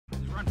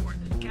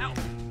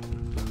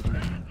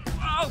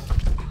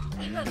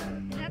How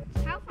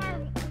far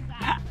was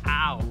that?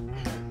 Ow.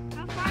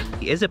 How far?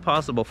 Is it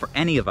possible for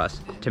any of us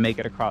to make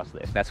it across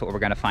this? That's what we're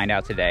gonna find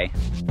out today.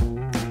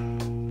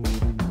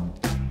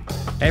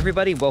 Hey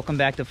everybody, welcome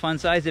back to Fun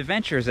Size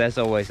Adventures. As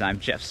always, I'm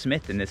Jeff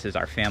Smith and this is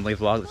our family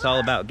vlog. It's all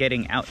about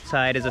getting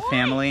outside as a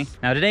family.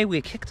 Now today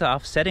we kicked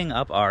off setting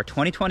up our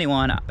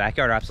 2021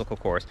 backyard obstacle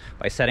course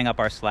by setting up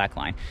our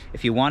slackline.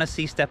 If you want to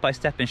see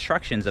step-by-step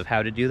instructions of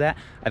how to do that,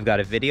 I've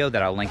got a video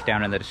that I'll link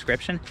down in the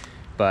description.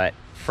 But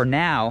for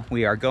now,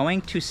 we are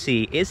going to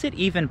see, is it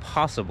even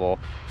possible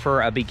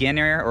for a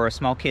beginner or a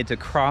small kid to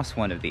cross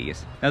one of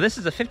these? Now this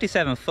is a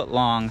 57-foot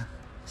long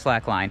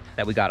slackline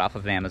that we got off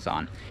of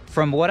Amazon.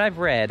 From what I've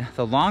read,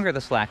 the longer the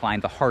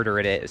slackline, the harder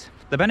it is.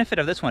 The benefit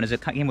of this one is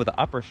it came with an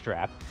upper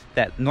strap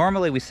that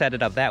normally we set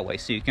it up that way.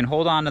 So you can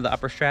hold on to the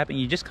upper strap and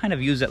you just kind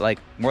of use it like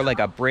more like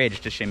a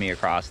bridge to shimmy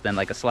across than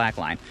like a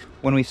slackline.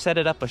 When we've set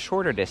it up a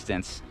shorter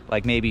distance,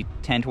 like maybe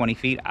 10, 20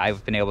 feet,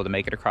 I've been able to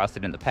make it across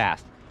it in the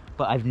past.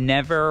 But I've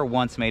never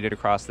once made it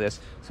across this.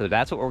 So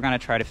that's what we're gonna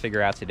try to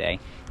figure out today.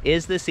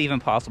 Is this even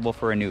possible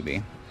for a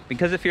newbie?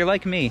 Because if you're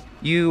like me,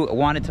 you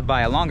wanted to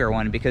buy a longer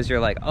one because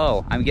you're like,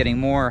 oh, I'm getting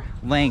more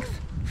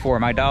length for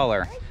my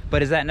dollar.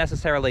 But is that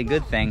necessarily a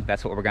good thing?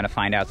 That's what we're gonna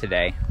find out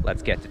today.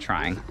 Let's get to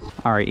trying.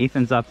 All right,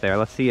 Ethan's up there.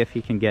 Let's see if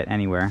he can get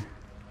anywhere.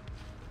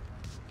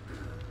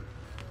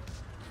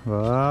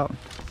 Whoa,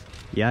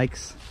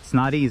 yikes, it's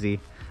not easy.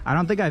 I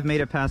don't think I've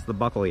made it past the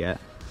buckle yet.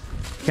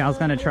 Cal's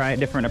gonna try a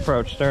different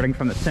approach, starting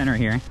from the center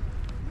here.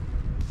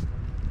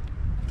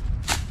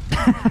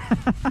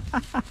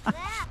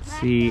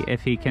 See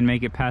if he can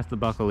make it past the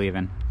buckle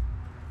even.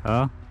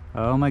 Oh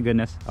my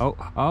goodness.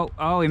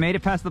 Oh, he made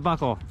it past the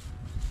buckle.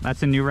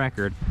 That's a new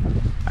record.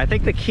 I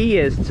think the key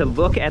is to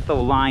look at the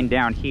line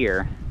down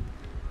here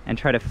and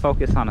try to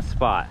focus on a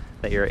spot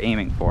that you're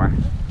aiming for.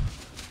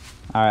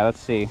 All right, let's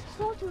see.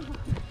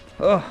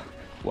 Oh,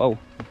 whoa.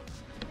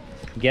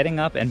 Getting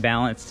up and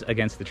balanced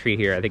against the tree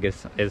here I think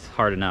is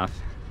hard enough.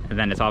 And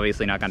then it's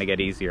obviously not gonna get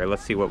easier.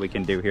 Let's see what we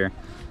can do here.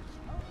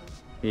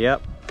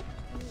 Yep.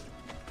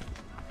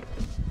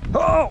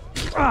 Oh!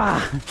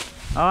 Ah!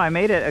 Oh, I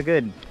made it a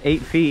good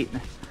 8 feet.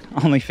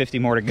 Only 50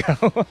 more to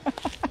go.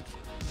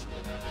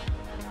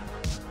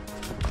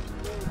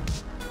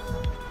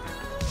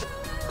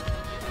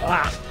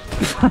 Ah!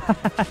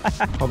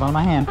 Hold on to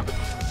my hand.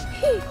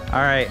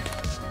 All right.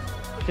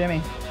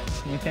 Timmy.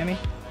 Can you Timmy?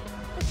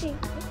 Okay.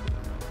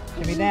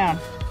 Timmy down.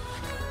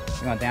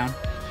 You want down?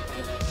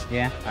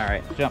 Yeah? All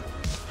right. Jump.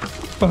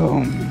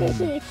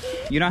 Boom.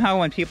 You know how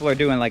when people are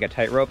doing like a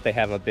tightrope, they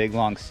have a big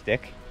long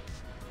stick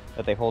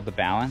that they hold the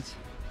balance?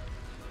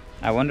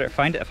 I wonder,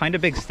 find a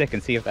big stick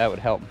and see if that would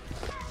help.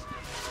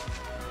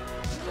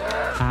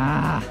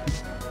 Ah.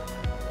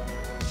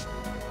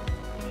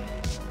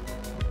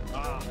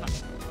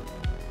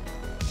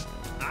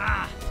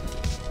 Ah.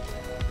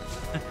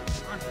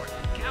 Run for it,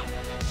 go.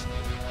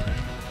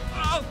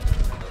 Oh.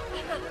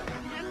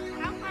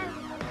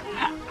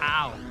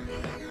 Ow.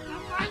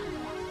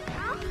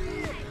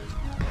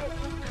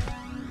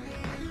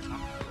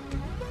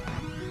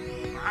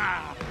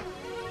 Ah.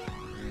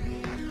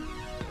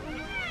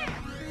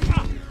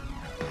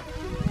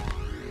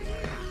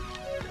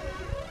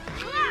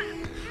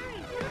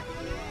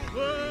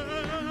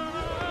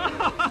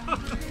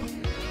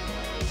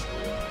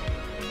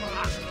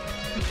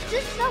 Is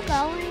this still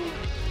going?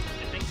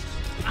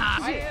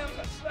 I am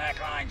the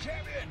slackline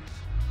champion.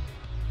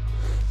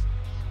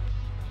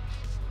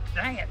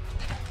 Dang it.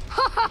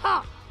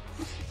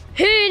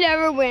 He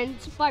never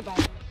wins.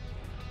 Bye-bye.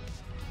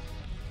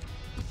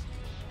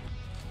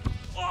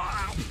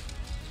 Oh,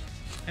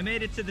 I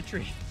made it to the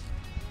tree.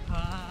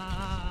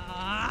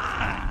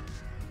 Ah.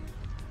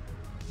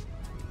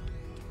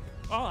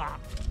 Oh.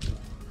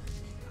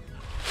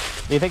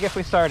 Do you think if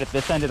we start at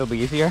this end it'll be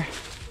easier?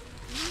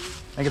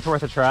 I think it's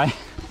worth a try.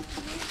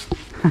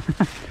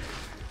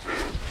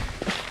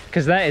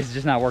 Because that is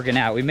just not working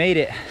out. We made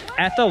it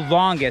at the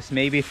longest,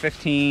 maybe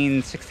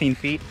 15, 16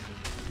 feet.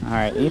 All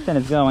right, Ethan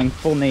is going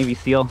full Navy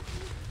SEAL.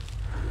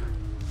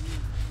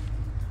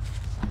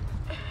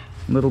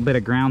 A little bit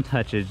of ground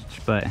touchage,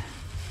 but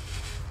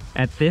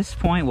at this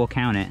point we'll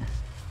count it.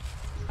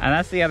 And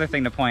that's the other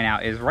thing to point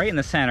out is right in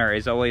the center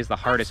is always the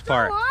hardest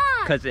part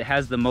because it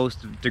has the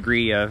most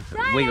degree of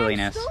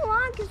wiggliness,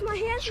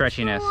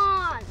 stretchiness,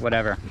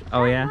 whatever.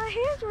 Oh yeah? My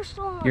hands were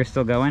still on. You're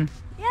still going?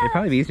 Yeah. It'd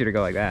probably be easier to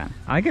go like that.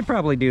 I could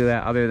probably do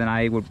that other than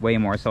I would weigh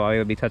more, so I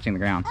would be touching the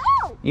ground.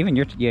 Oh! Even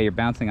you're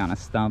bouncing on a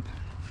stump.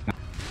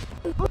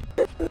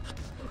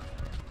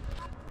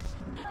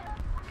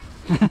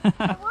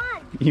 I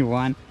won. You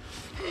won?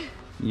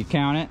 You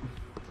count it?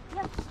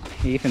 Yep.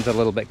 Ethan's a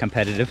little bit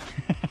competitive.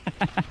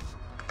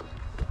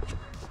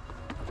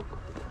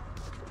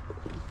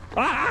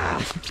 Ah!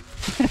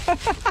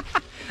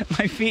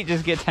 My feet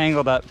just get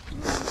tangled up.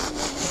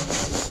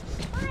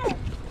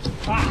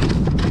 Ah!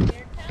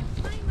 Here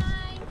comes my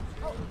mind.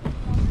 Oh.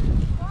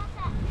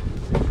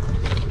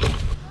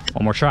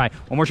 One more try.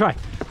 One more try.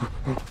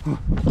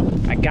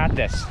 I got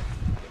this.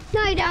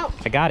 No, you don't.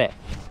 I got it.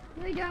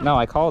 No, you don't. No,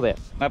 I called it.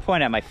 I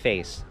pointed at my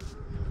face.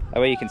 That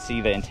way you can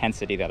see the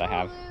intensity that I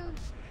have.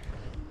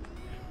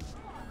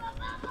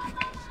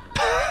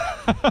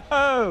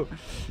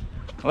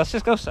 Let's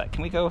just go side.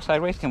 Can we go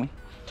sideways? Can we?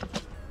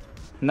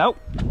 Nope.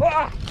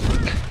 Ah!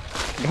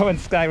 Going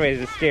sideways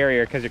is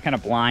scarier because you're kind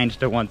of blind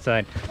to one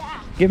side.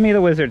 Yeah. Give me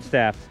the wizard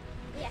staff.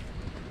 Yeah.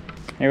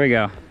 Here we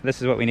go.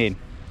 This is what we need.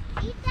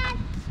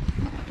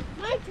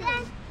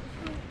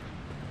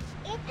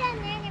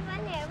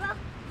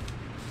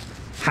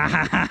 Ha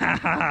ha ha ha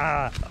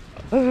ha!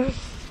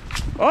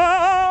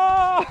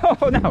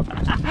 Oh no!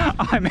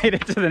 I made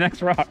it to the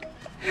next rock.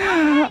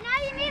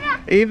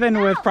 Even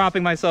with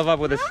propping myself up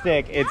with a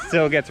stick, it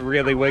still gets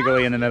really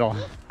wiggly in the middle.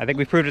 I think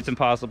we proved it's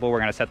impossible. We're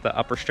gonna set the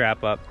upper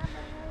strap up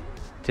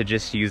to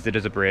just use it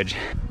as a bridge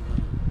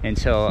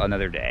until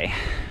another day.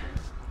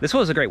 This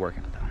was a great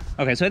workout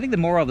though. Okay, so I think the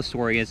moral of the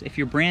story is if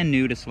you're brand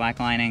new to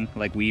slacklining,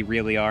 like we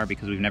really are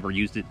because we've never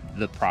used it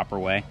the proper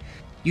way,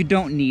 you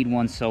don't need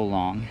one so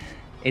long.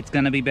 It's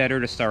gonna be better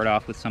to start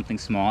off with something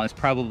small. It's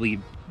probably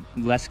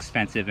less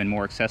expensive and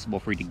more accessible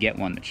for you to get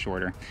one that's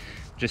shorter.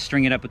 Just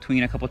string it up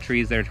between a couple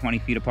trees that are 20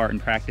 feet apart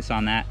and practice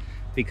on that,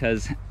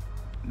 because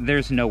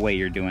there's no way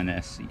you're doing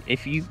this.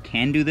 If you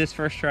can do this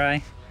first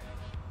try,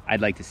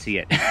 I'd like to see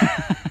it.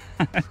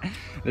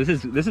 This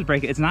is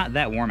breaking. It's not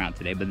that warm out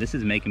today, but this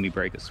is making me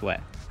break a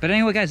sweat. But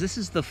anyway, guys, this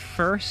is the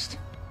first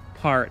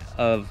part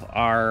of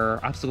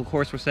our obstacle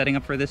course we're setting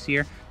up for this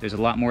year. There's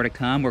a lot more to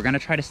come. We're gonna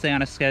try to stay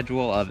on a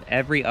schedule of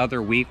every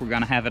other week we're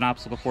gonna have an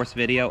obstacle course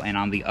video, and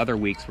on the other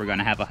weeks we're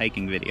gonna have a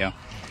hiking video,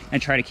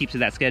 and try to keep to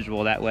that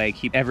schedule. That way,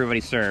 keep everybody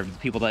served, the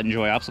people that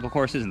enjoy obstacle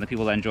courses and the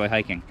people that enjoy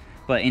hiking.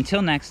 But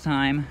until next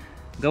time,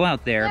 go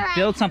out there,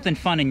 build something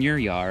fun in your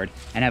yard,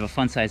 and have a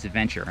fun-sized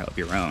adventure of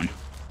your own.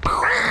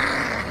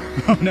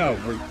 Oh no,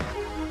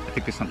 I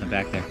think there's something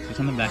back there. Is there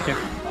something back there?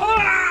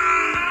 Oh!